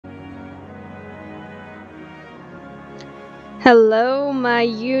Hello, my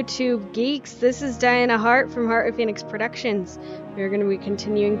YouTube geeks. This is Diana Hart from Heart of Phoenix Productions. We're going to be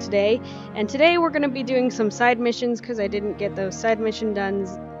continuing today, and today we're going to be doing some side missions because I didn't get those side missions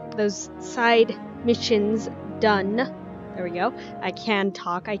done. There we go. I can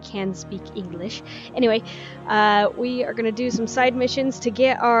talk. I can speak English. Anyway, we are going to do some side missions to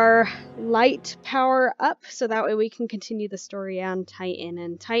get our light power up, so that way we can continue the story on Titan.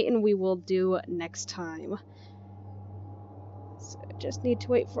 And Titan we will do next time. So I just need to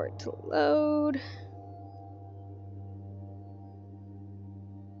wait for it to load.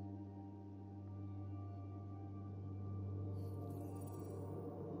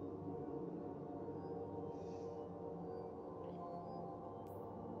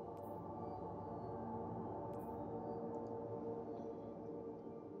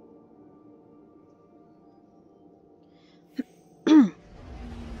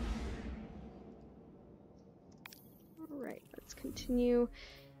 Alright, let's continue.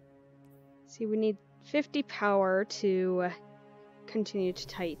 See, we need 50 power to continue to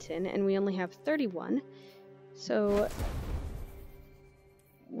Titan, and we only have 31. So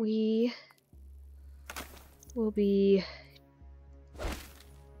we will be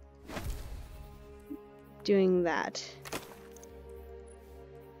doing that.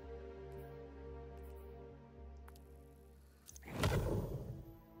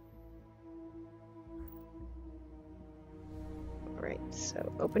 Alright,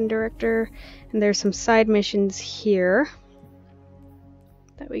 so open director, and there's some side missions here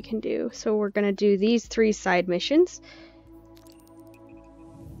that we can do. So we're going to do these 3 side missions.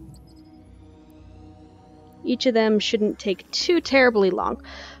 Each of them shouldn't take too terribly long.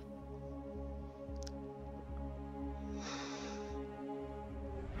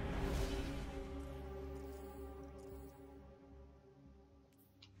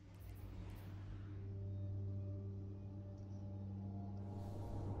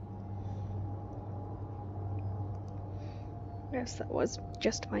 Yes, that was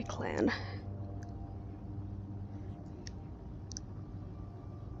just my clan.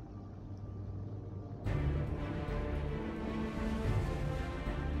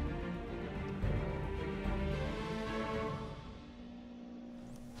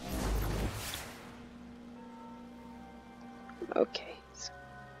 Okay, so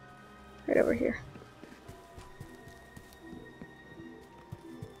right over here.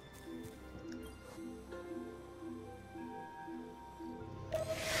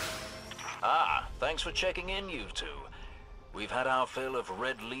 Thanks for checking in, you two. We've had our fill of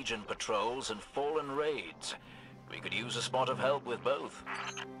Red Legion patrols and Fallen raids. We could use a spot of help with both.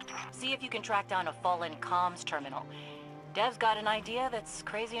 See if you can track down a Fallen comms terminal. Dev's got an idea that's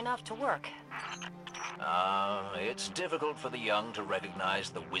crazy enough to work. It's difficult for the young to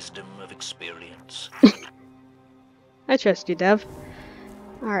recognize the wisdom of experience. I trust you, Dev.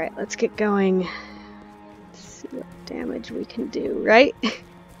 Alright, let's get going. Let's see what damage we can do, right?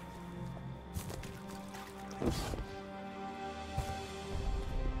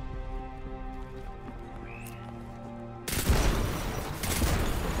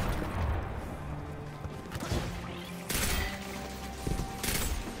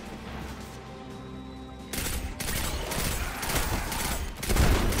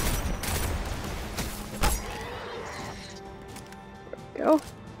 Go.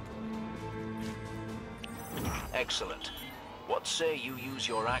 Excellent. What say you use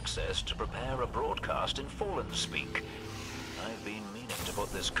your access to prepare a broadcast in Fallen speak? I've been meaning to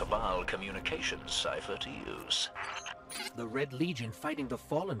put this Cabal communications cipher to use. The Red Legion fighting the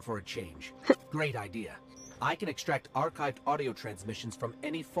Fallen for a change. Great idea. I can extract archived audio transmissions from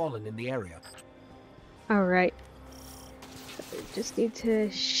any Fallen in the area. Alright. So we just need to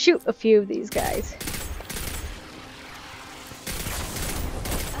shoot a few of these guys.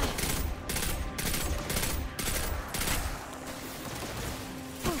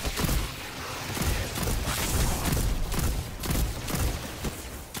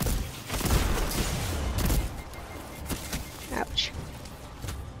 Ouch.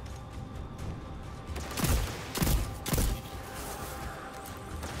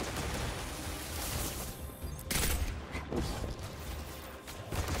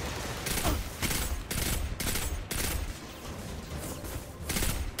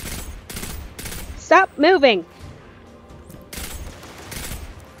 Stop moving!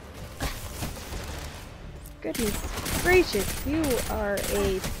 Goodness gracious, you are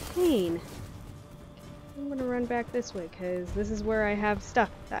a pain. I'm gonna run back this way, because this is where I have stuff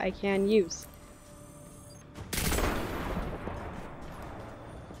that I can use.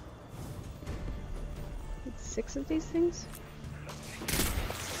 6 of these things?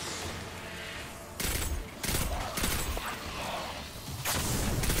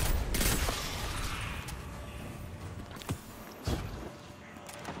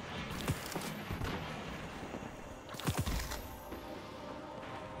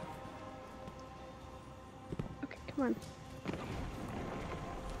 Come on.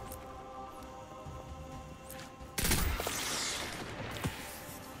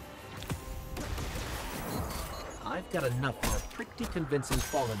 I've got enough for a pretty convincing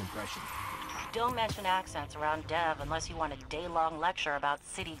Fallen impression. Don't mention accents around Dev unless you want a day-long lecture about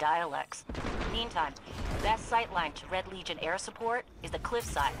city dialects. Meantime, best sightline to Red Legion air support is the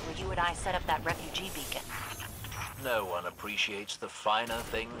cliffside where you and I set up that refugee beacon. No one appreciates the finer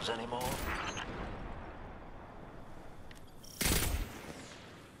things anymore.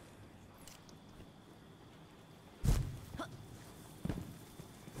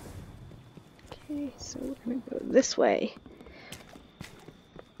 Okay, so we're gonna go this way.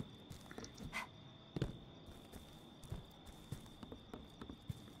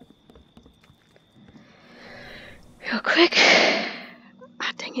 Real quick.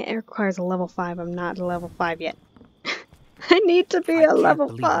 Ah, dang it, it requires a level 5. I'm not a level 5 yet. I need to be a level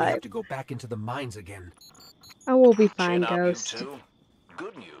 5. I can't believe we have to go back into the mines again. I will be fine, Chin up, you Ghost. two.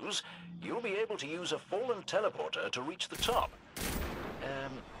 Good news, you'll be able to use a fallen teleporter to reach the top.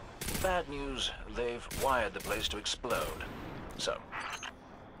 Bad news, they've wired the place to explode. So.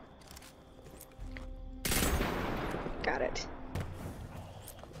 Got it.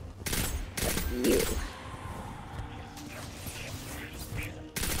 You.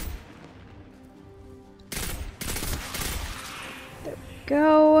 There we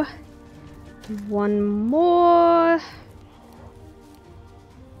go. One more.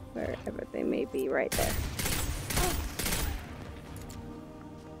 Wherever they may be, right there.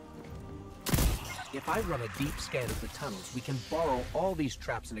 If I run a deep scan of the tunnels, we can borrow all these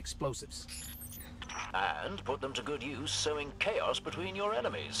traps and explosives. And put them to good use sowing chaos between your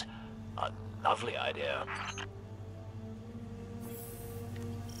enemies. A lovely idea.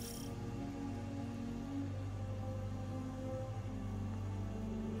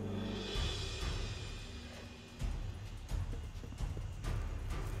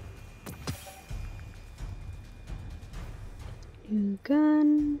 New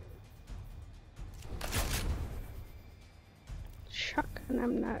gun. Shotgun.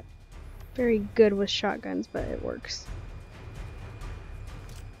 I'm not very good with shotguns, but it works.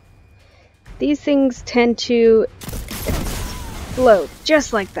 These things tend to explode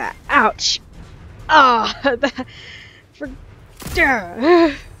just like that. Ouch! Ah, oh, that for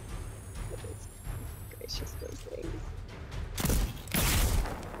gracious, those things.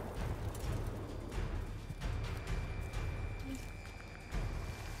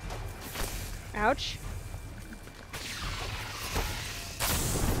 Ouch.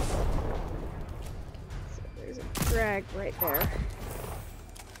 So there's a drag right there.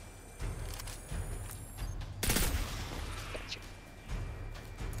 Gotcha.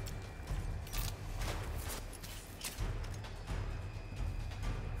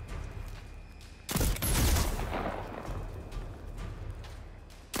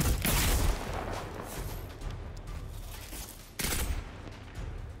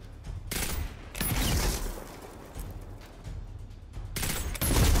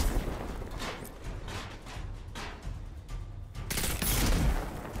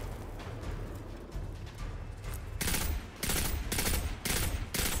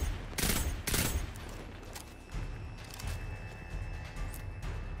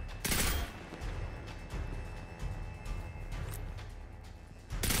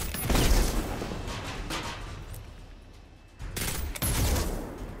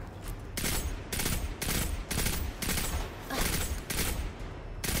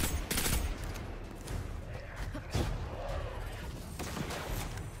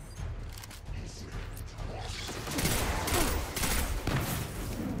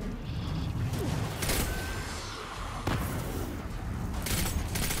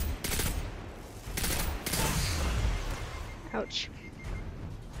 Ouch.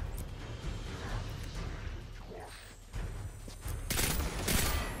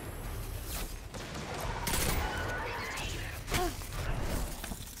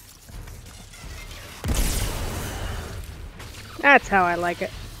 That's how I like it.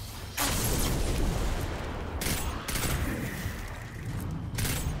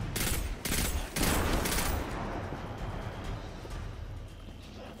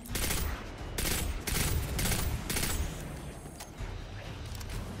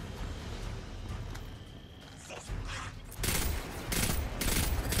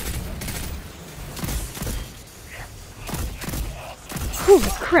 Holy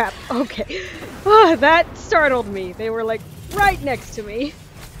crap, okay. Oh, that startled me. They were like right next to me.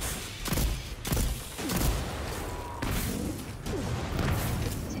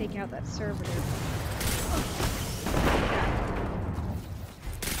 Take out that servitor.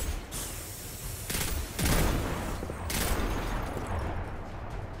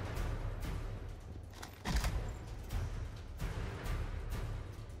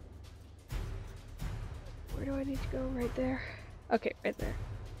 need to go right there. Okay, right there.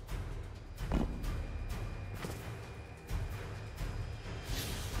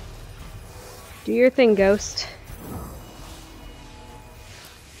 Do your thing, Ghost.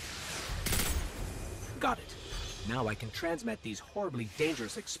 Got it. Now I can transmit these horribly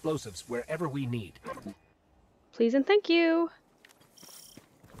dangerous explosives wherever we need. Please and thank you.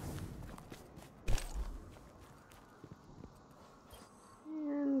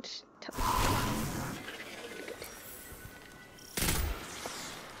 And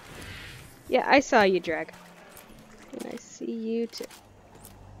yeah, I saw you, Drag. And I see you too.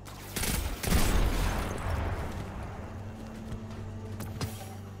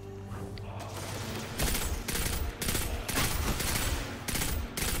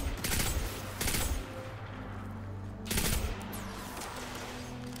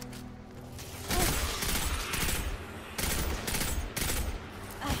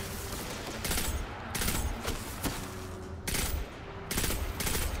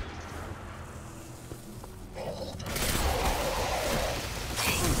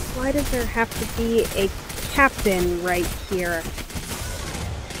 Why does there have to be a captain right here?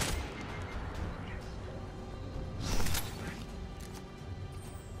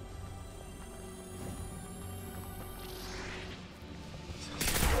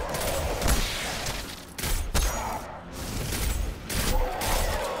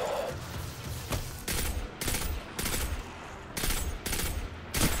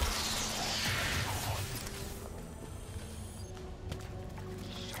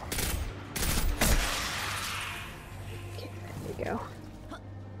 Go.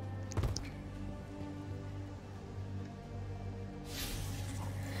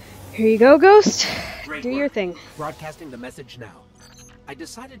 Here you go, Ghost. Great Do work. your thing. Broadcasting the message now. I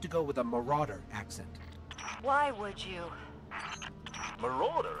decided to go with a marauder accent. Why would you?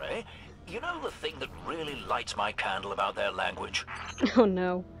 Marauder, eh? You know the thing that really lights my candle about their language? Oh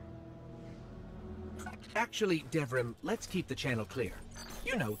no. Actually, Deveron, let's keep the channel clear.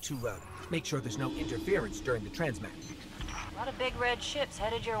 You know, to make sure there's no interference during the transmat. A lot of big red ships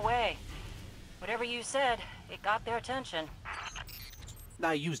headed your way. Whatever you said, it got their attention.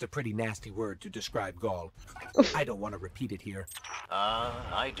 I used a pretty nasty word to describe Gaul. I don't want to repeat it here.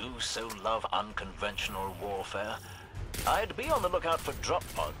 I do so love unconventional warfare. I'd be on the lookout for drop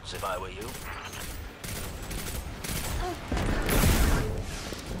pods if I were you.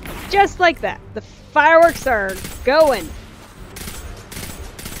 Just like that. The fireworks are going.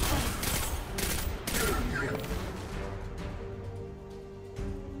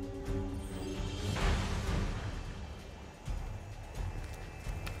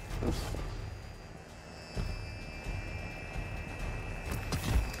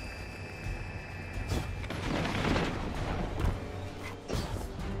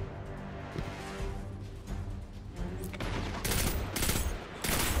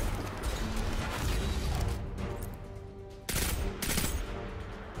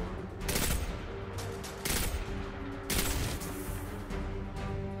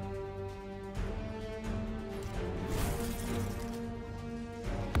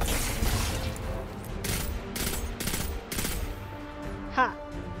 Ha!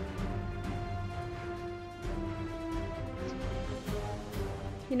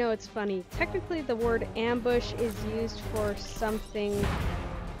 You know, it's funny. Technically, the word ambush is used for something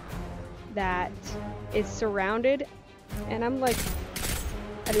that is surrounded, and I'm like,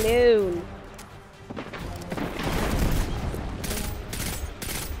 alone.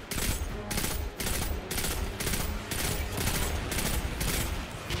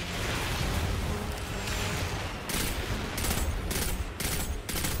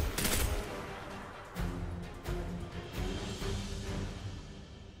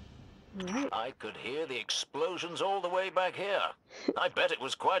 I could hear the explosions all the way back here. I bet it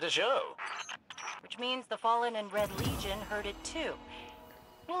was quite a show. Which means the Fallen and Red Legion heard it too.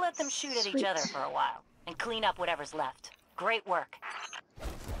 We'll let them shoot at each other for a while, and clean up whatever's left. Great work.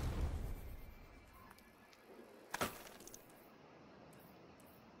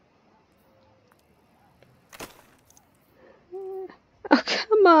 Oh,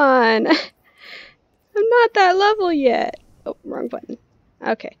 come on. I'm not that level yet. Oh, wrong button.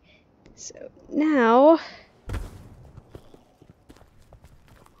 Okay. So now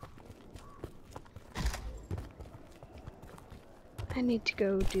I need to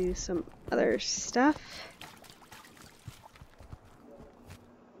go do some other stuff.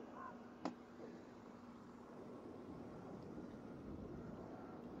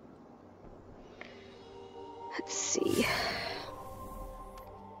 Let's see.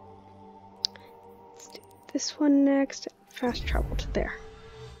 Let's do this one next. Fast travel to there.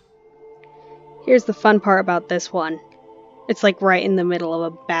 Here's the fun part about this one. It's like right in the middle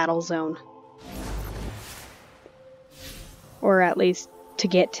of a battle zone. Or at least to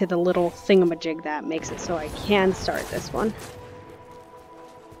get to the little thingamajig that makes it so I can start this one.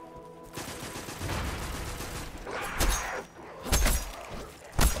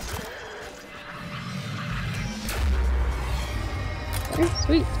 Okay,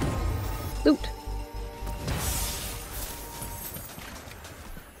 sweet. Loot.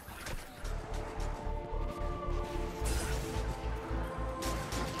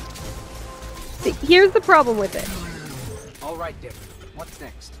 See, here's the problem with it. All right, Deveron. What's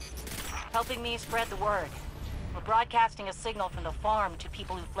next? Helping me spread the word. We're broadcasting a signal from the farm to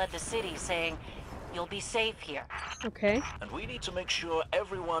people who fled the city saying, you'll be safe here. Okay. And we need to make sure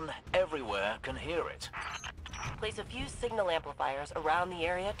everyone, everywhere, can hear it. Place a few signal amplifiers around the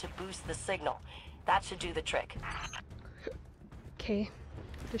area to boost the signal. That should do the trick. Okay.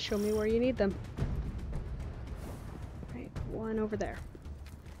 Just show me where you need them. Right, one over there.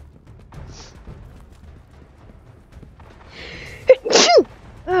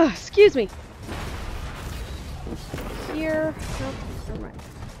 Oh, excuse me. Here. Nope, never mind.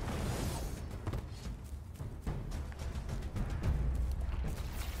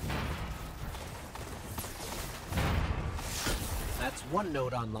 That's one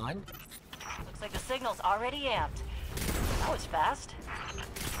node online. Looks like the signal's already amped. That was fast.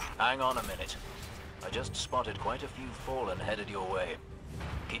 Hang on a minute. I just spotted quite a few fallen headed your way.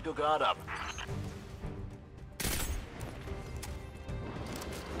 Keep your guard up.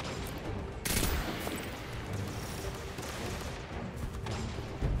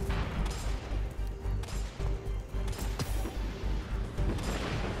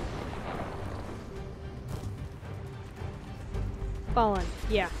 Fallen.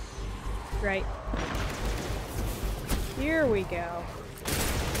 Yeah. Right. Here we go.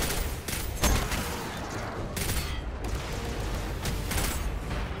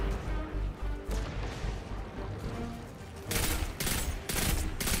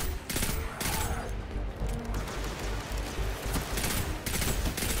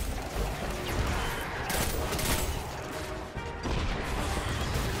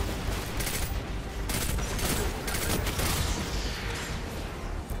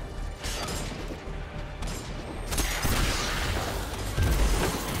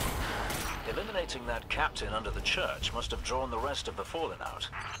 Eliminating that captain under the church must have drawn the rest of the fallen out.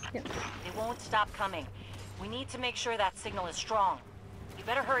 Yep. They won't stop coming. We need to make sure that signal is strong. You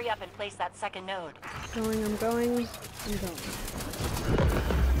better hurry up and place that second node. I'm going.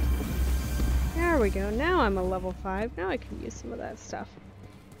 There we go. Now I'm a level 5. Now I can use some of that stuff.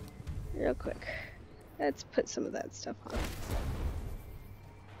 Real quick. Let's put some of that stuff on.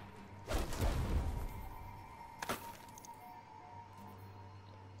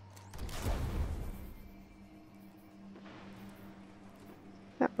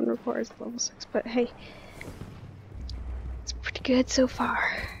 That one requires level 6, but hey, it's pretty good so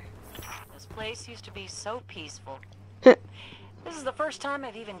far. This place used to be so peaceful. This is the first time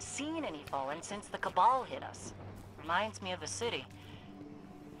I've even seen any fallen since the Cabal hit us. Reminds me of the city.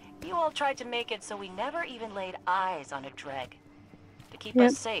 You all tried to make it so we never even laid eyes on a dreg. To keep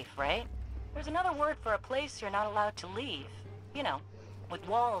us safe, right? There's another word for a place you're not allowed to leave. You know, with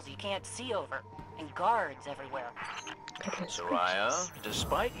walls you can't see over, and guards everywhere. Soraya,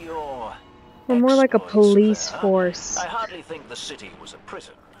 despite your... We're more like a exploits police there, force. I hardly think the city was a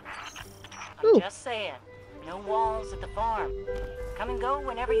prison. I'm just saying. No walls at the farm. Come and go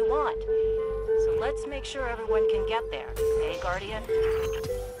whenever you want. So let's make sure everyone can get there. Hey, Guardian?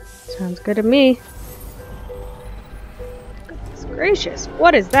 Sounds good to me. Goodness gracious.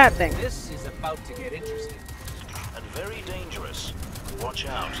 What is that thing? This is about to get interesting. And very dangerous. Watch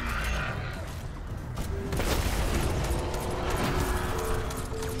out.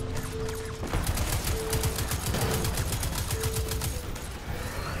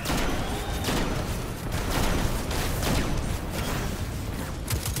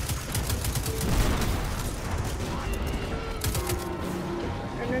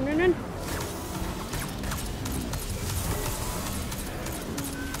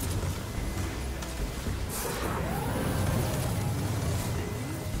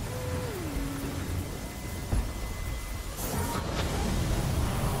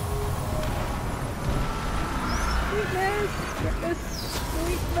 No. Get this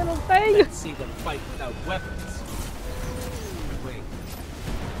sweet little thing. Let's see them fight without weapons. Wait.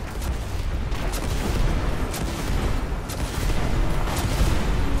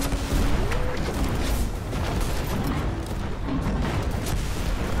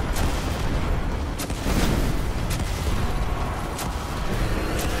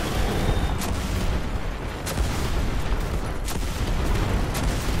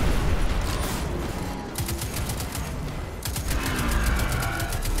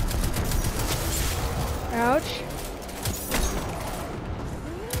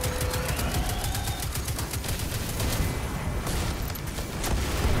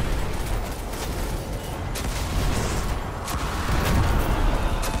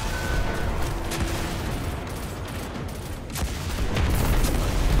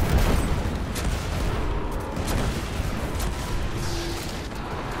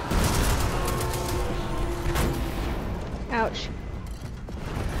 Ouch.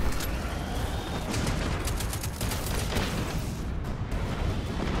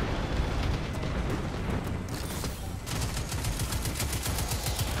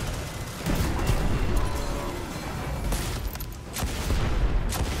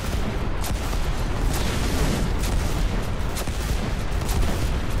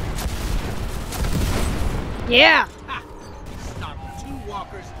 Yeah! Stopped 2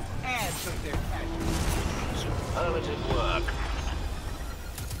 walkers and took their cash. Superlative work.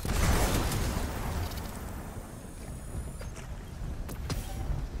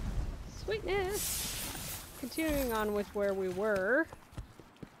 Sweetness! Continuing on with where we were.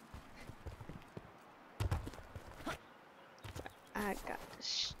 I got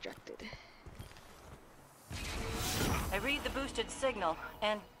distracted. I read the boosted signal,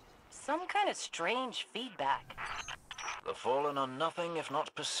 and some kind of strange feedback. The Fallen are nothing if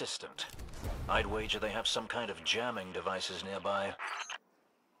not persistent. I'd wager they have some kind of jamming devices nearby.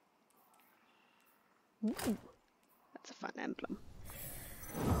 Ooh, that's a fun emblem.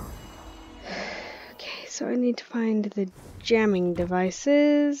 Okay, so I need to find the jamming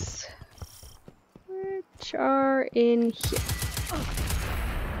devices, which are in here.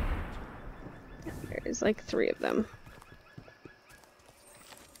 There's like 3 of them.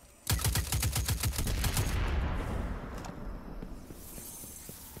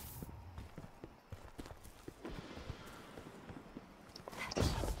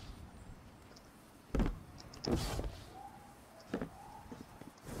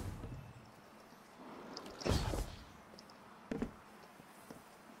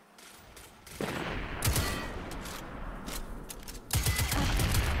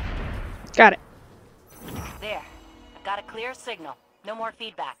 Got it. There. I've got a clear signal. No more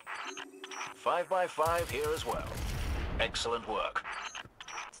feedback. 5 by 5 here as well. Excellent work.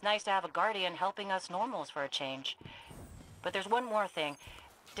 It's nice to have a guardian helping us normals for a change. But there's one more thing.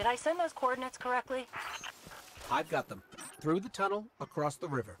 Did I send those coordinates correctly? I've got them. Through the tunnel, across the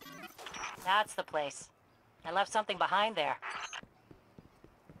river. That's the place. I left something behind there.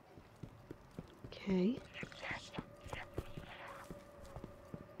 Okay.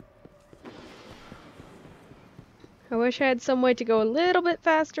 I wish I had some way to go a little bit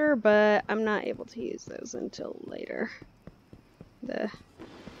faster, but I'm not able to use those until later. The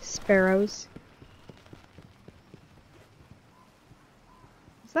sparrows.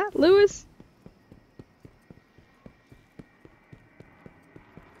 Is that Lewis?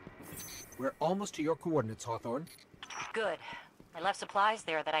 We're almost to your coordinates, Hawthorn. Good. I left supplies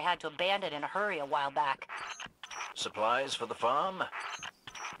there that I had to abandon in a hurry a while back. Supplies for the farm?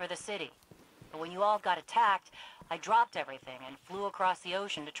 For the city. But when you all got attacked, I dropped everything and flew across the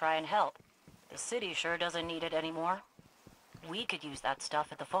ocean to try and help. The city sure doesn't need it anymore. We could use that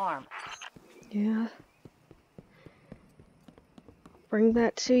stuff at the farm. Yeah. Bring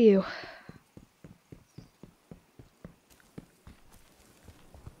that to you.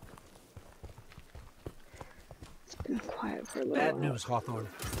 It's been quiet for a little Bad while. news, Hawthorn.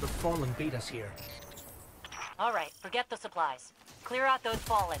 The Fallen beat us here. All right, forget the supplies. Clear out those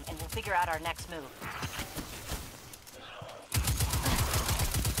fallen, and we'll figure out our next move.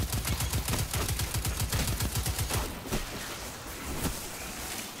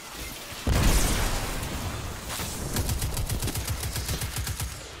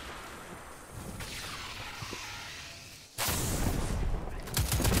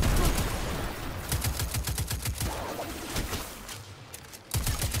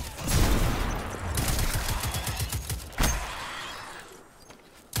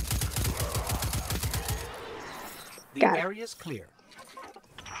 The Got it. area's clear.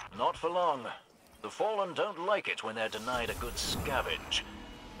 Not for long. The Fallen don't like it when they're denied a good scavenge.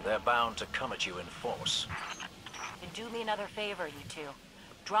 They're bound to come at you in force. And do me another favor, you two.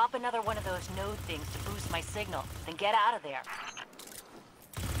 Drop another one of those node things to boost my signal, then get out of there.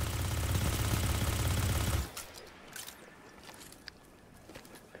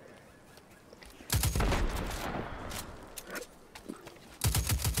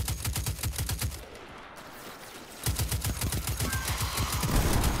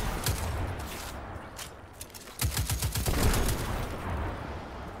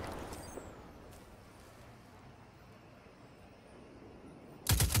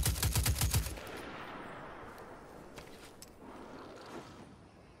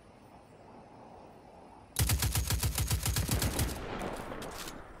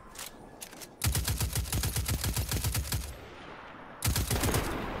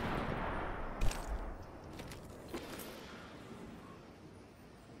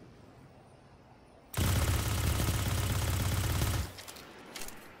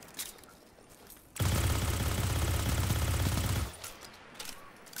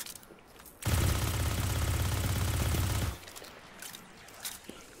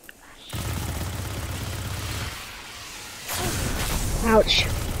 Ouch.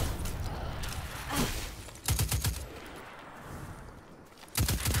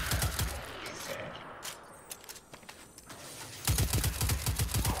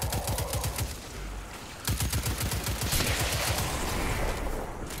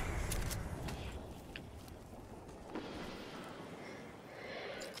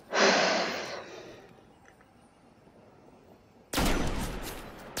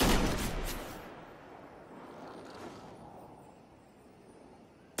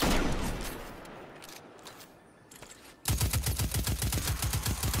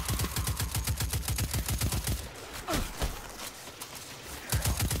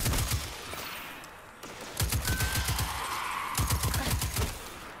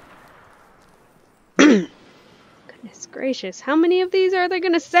 Goodness gracious, how many of these are they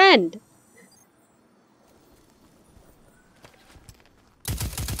gonna send?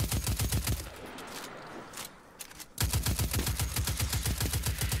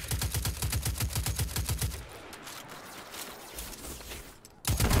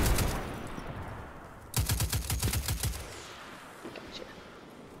 Gotcha.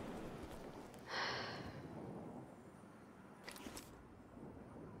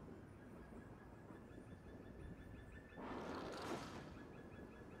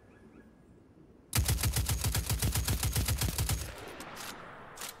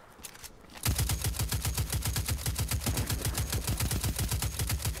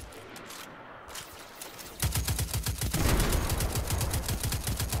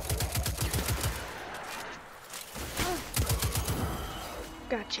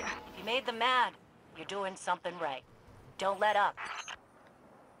 Gotcha. If you made them mad, you're doing something right. Don't let up.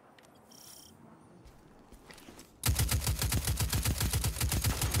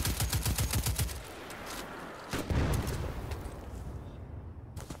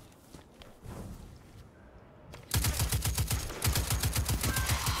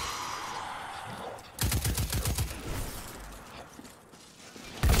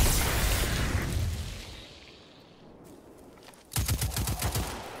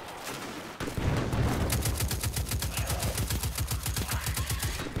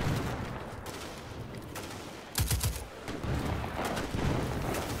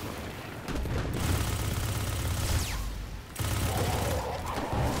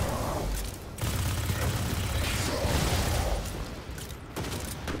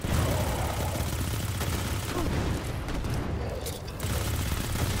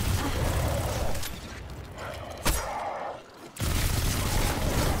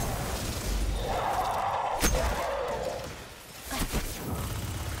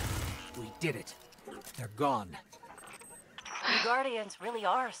 Did it. They're gone. You Guardians really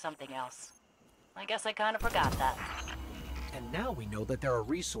are something else. I guess I kind of forgot that. And now we know that there are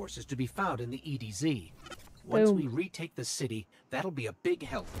resources to be found in the EDZ. Once we retake the city, that'll be a big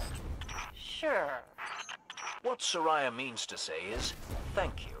help. Sure. What Soraya means to say is,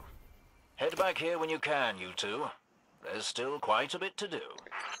 thank you. Head back here when you can, you two. There's still quite a bit to do.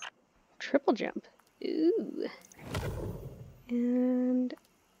 Triple jump. Ooh. And...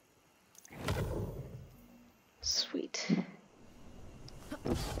 sweet.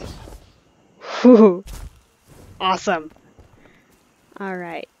 Whew. Awesome.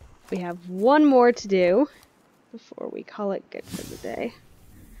 Alright. We have one more to do before we call it good for the day.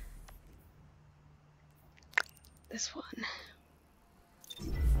 This one.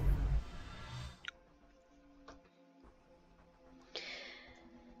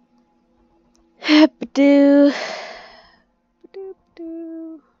 Ba-doo.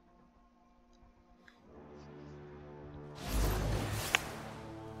 Ba-doo-ba-doo.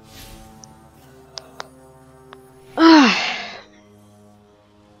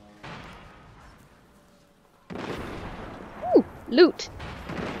 Ooh, loot.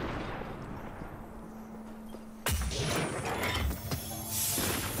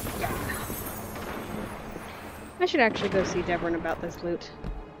 I should actually go see Deveron about this loot.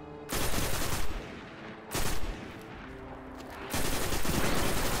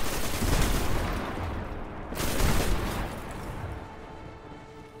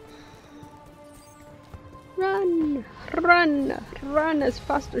 Run! Run! Run as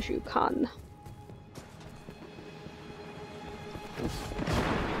fast as you can.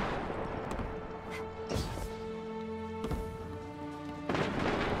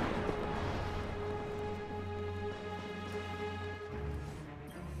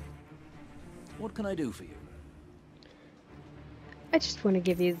 What can I do for you? I just want to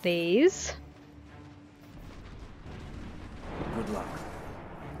give you these. Good luck.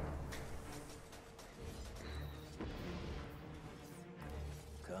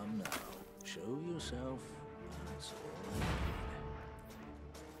 Come now, show yourself. That's all I need.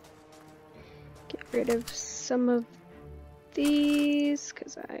 Get rid of some of these,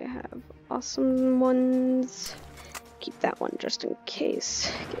 because I have awesome ones. Keep that one just in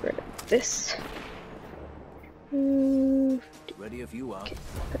case. Get rid of this. Ready if you are. Okay,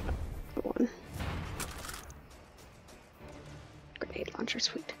 put that one. Grenade launcher,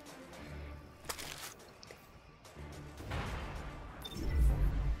 sweet.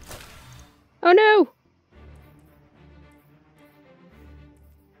 Oh no!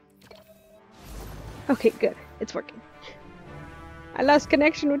 Okay, good. It's working. I lost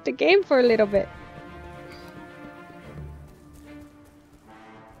connection with the game for a little bit.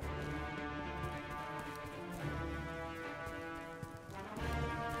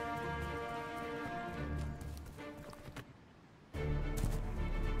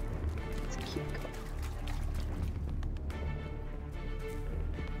 Let's keep going.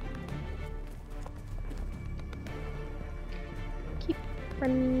 Keep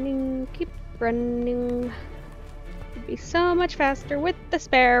running, keep running. It'd be so much faster with the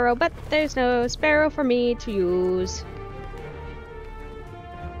sparrow, but there's no sparrow for me to use.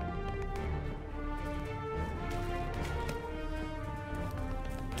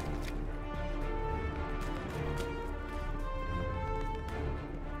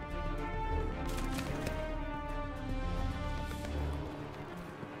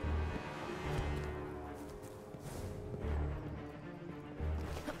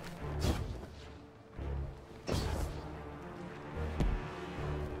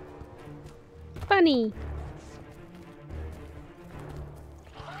 Funny.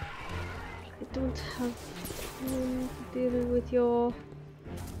 I don't have time to deal with your...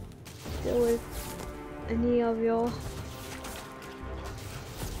 deal with any of your...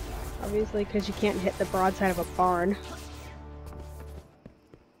 Obviously, because you can't hit the broadside of a barn.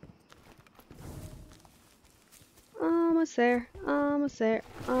 Almost there, almost there,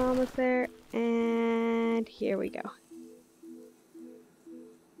 almost there, and here we go.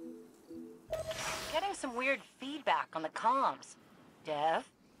 Getting some weird feedback on the comms. Dev,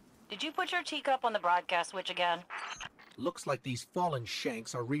 did you put your teacup on the broadcast switch again? Looks like these fallen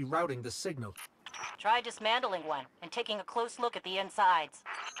shanks are rerouting the signal. Try dismantling one and taking a close look at the insides.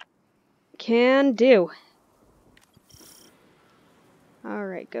 Can do.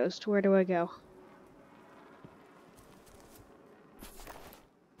 Alright, Ghost, where do I go?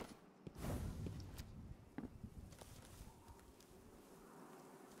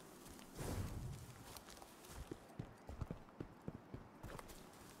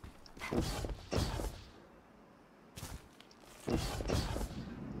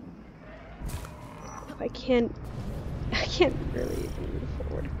 I can't really even move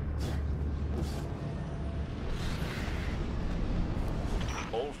forward.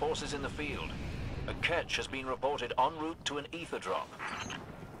 All forces in the field. A catch has been reported en route to an ether drop.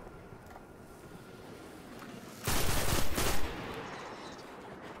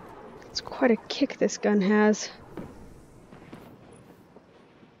 It's quite a kick this gun has.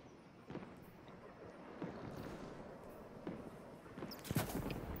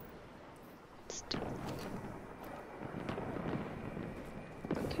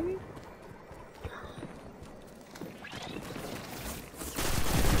 Okay.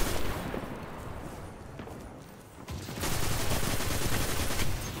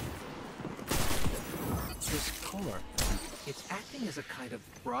 This core, it's acting as a kind of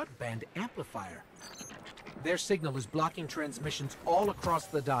broadband amplifier. Their signal is blocking transmissions all across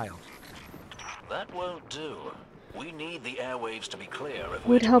the dial. That won't do. We need the airwaves to be clear if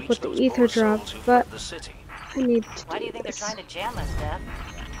Would we're help to with reach the those ether poor drop, souls who but fled the city. I need to Why do you do think this. they're trying to jam us, Dev?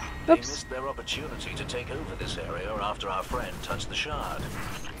 They Oops. missed their opportunity to take over this area after our friend touched the shard.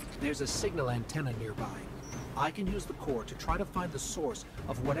 There's a signal antenna nearby. I can use the core to try to find the source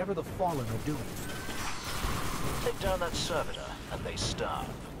of whatever the Fallen are doing. Take down that servitor, and they starve.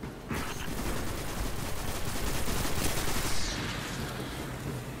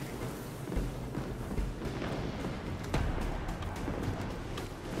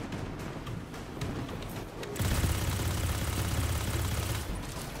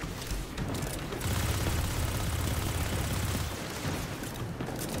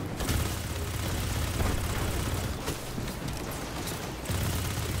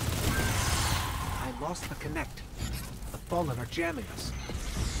 I lost the connect. The Fallen are jamming us.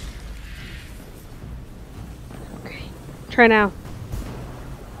 Okay. Try now.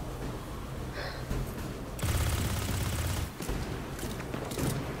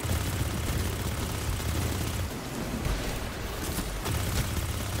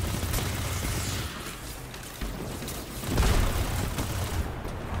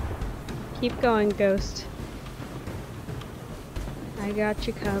 Keep going, Ghost. I got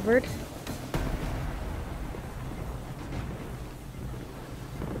you covered.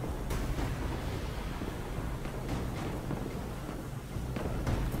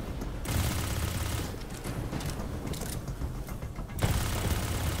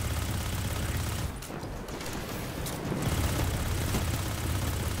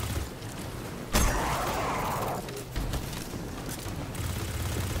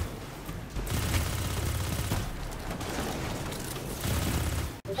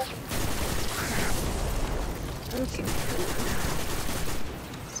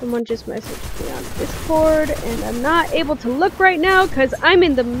 Someone just messaged me on Discord, and I'm not able to look right now because I'm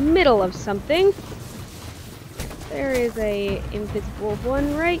in the middle of something. There is a invisible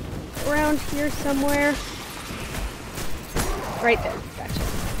one right around here somewhere. Right there. Gotcha.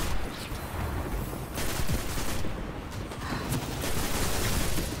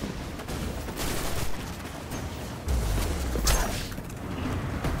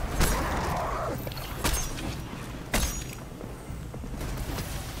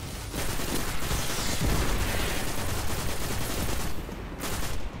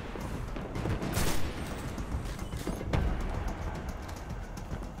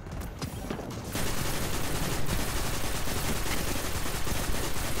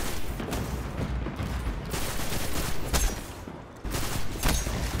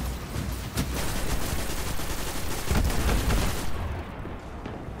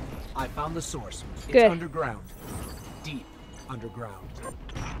 I found the source. It's Good. underground. Deep underground.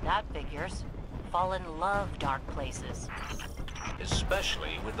 That figures. Fallen love dark places.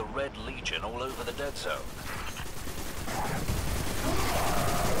 Especially with the Red Legion all over the dead zone.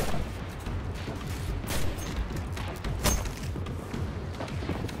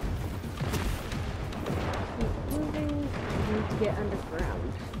 Keep moving. I need to get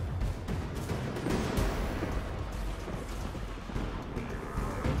underground.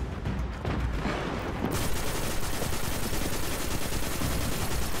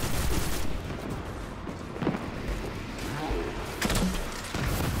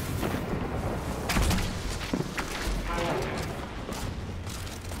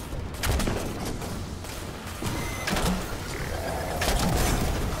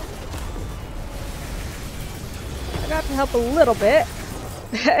 Got to help a little bit.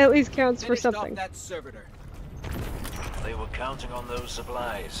 At least counts for Finished off something. that servitor. They were counting on those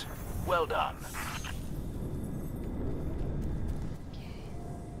supplies. Well done.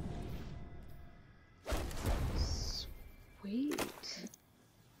 Sweet.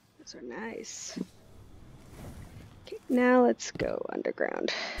 Those are nice. Okay, now let's go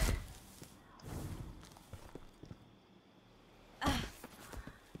underground.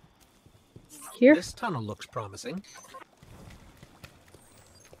 Here? This tunnel looks promising.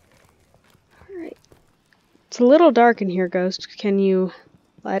 Alright. It's a little dark in here, Ghost. Can you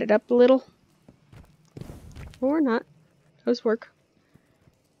light it up a little? Or not. Those work.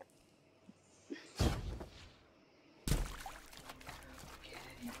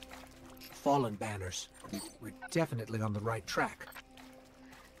 Fallen banners. We're definitely on the right track.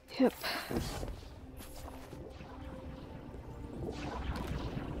 Yep.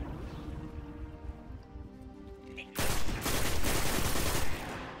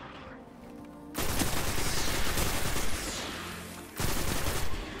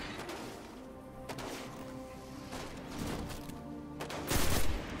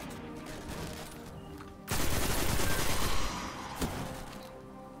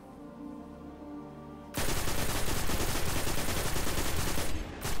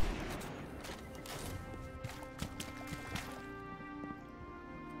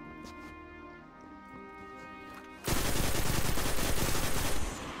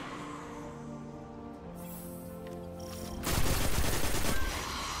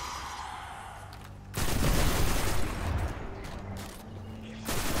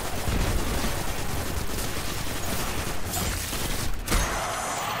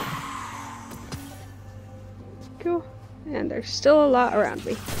 Cool. And there's still a lot around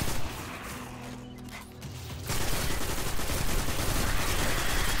me.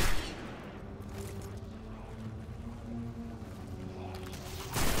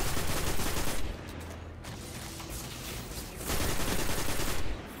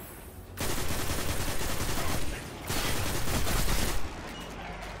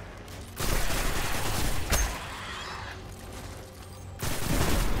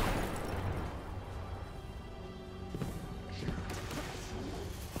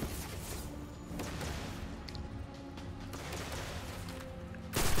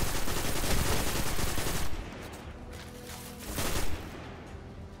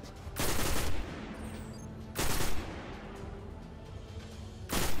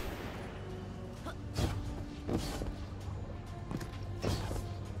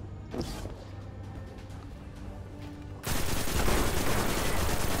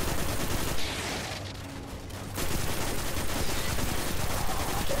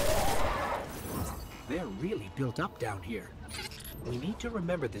 They're really built up down here. We need to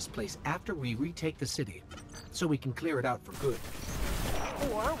remember this place after we retake the city, so we can clear it out for good.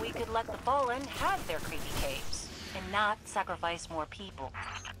 Or we could let the Fallen have their creepy caves, and not sacrifice more people.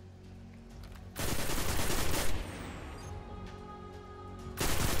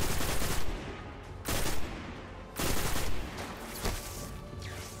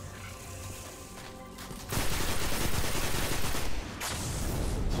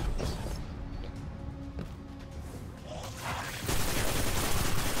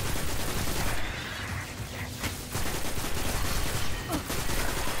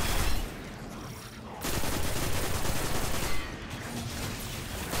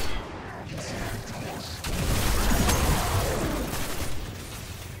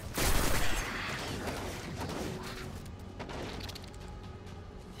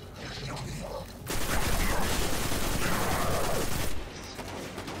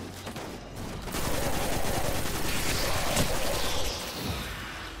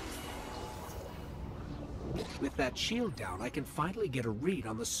 that shield down, I can finally get a read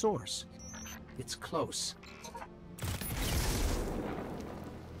on the source. It's close.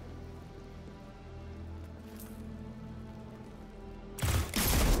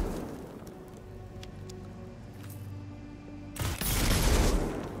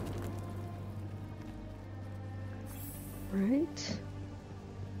 Right.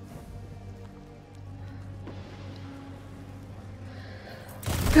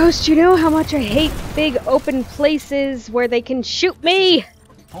 Ghost, you know how much I hate big open places where they can shoot me!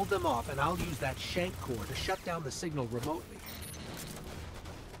 Hold them off and I'll use that shank core to shut down the signal remotely.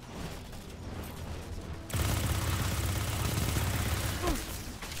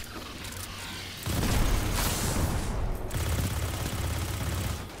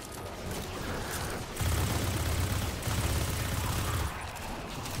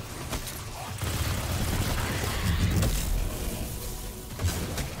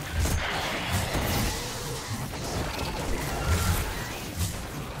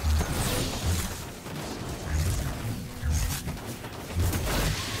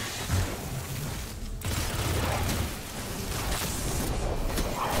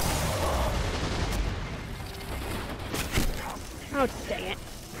 Oh, dang it.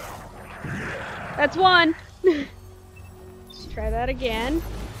 That's one! Let's try that again.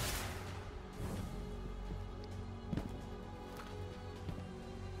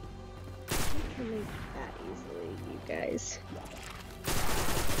 I can make that easily, you guys.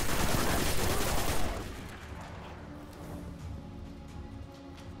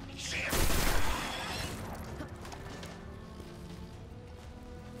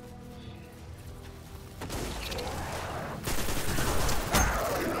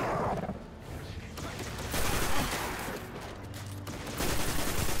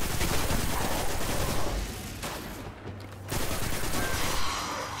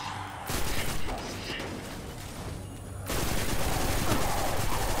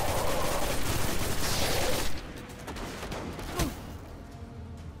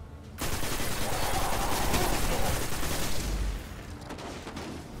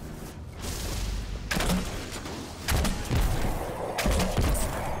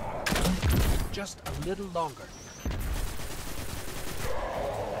 Just a little longer.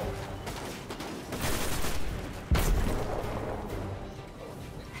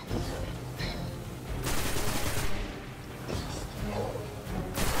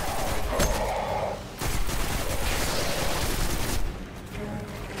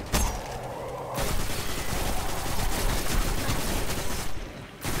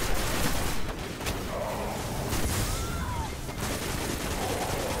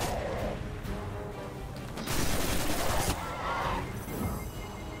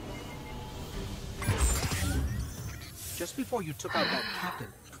 Just before you took out that captain,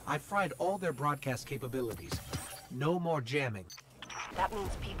 I fried all their broadcast capabilities. No more jamming. That means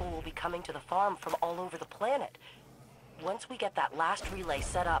people will be coming to the farm from all over the planet. Once we get that last relay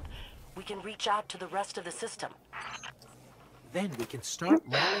set up, we can reach out to the rest of the system. Then we can start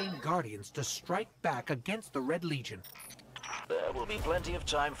rallying Guardians to strike back against the Red Legion. There will be plenty of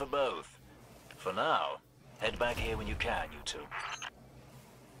time for both. For now, head back here when you can, you two.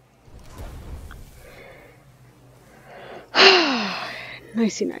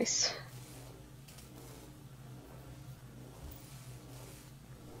 Nicey nice.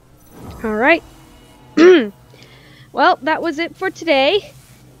 Alright. Well, that was it for today.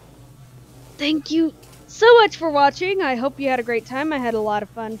 Thank you so much for watching. I hope you had a great time. I had a lot of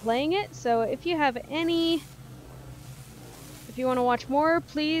fun playing it. So if you have if you want to watch more,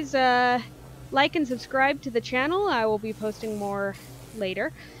 please like and subscribe to the channel. I will be posting more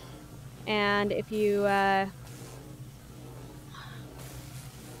later. And if you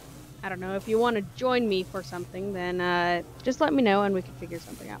I don't know, if you want to join me for something, then just let me know and we can figure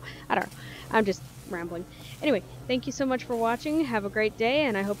something out. I don't know. I'm just rambling. Anyway, thank you so much for watching. Have a great day,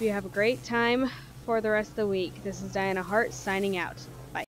 and I hope you have a great time for the rest of the week. This is Diana Hart signing out.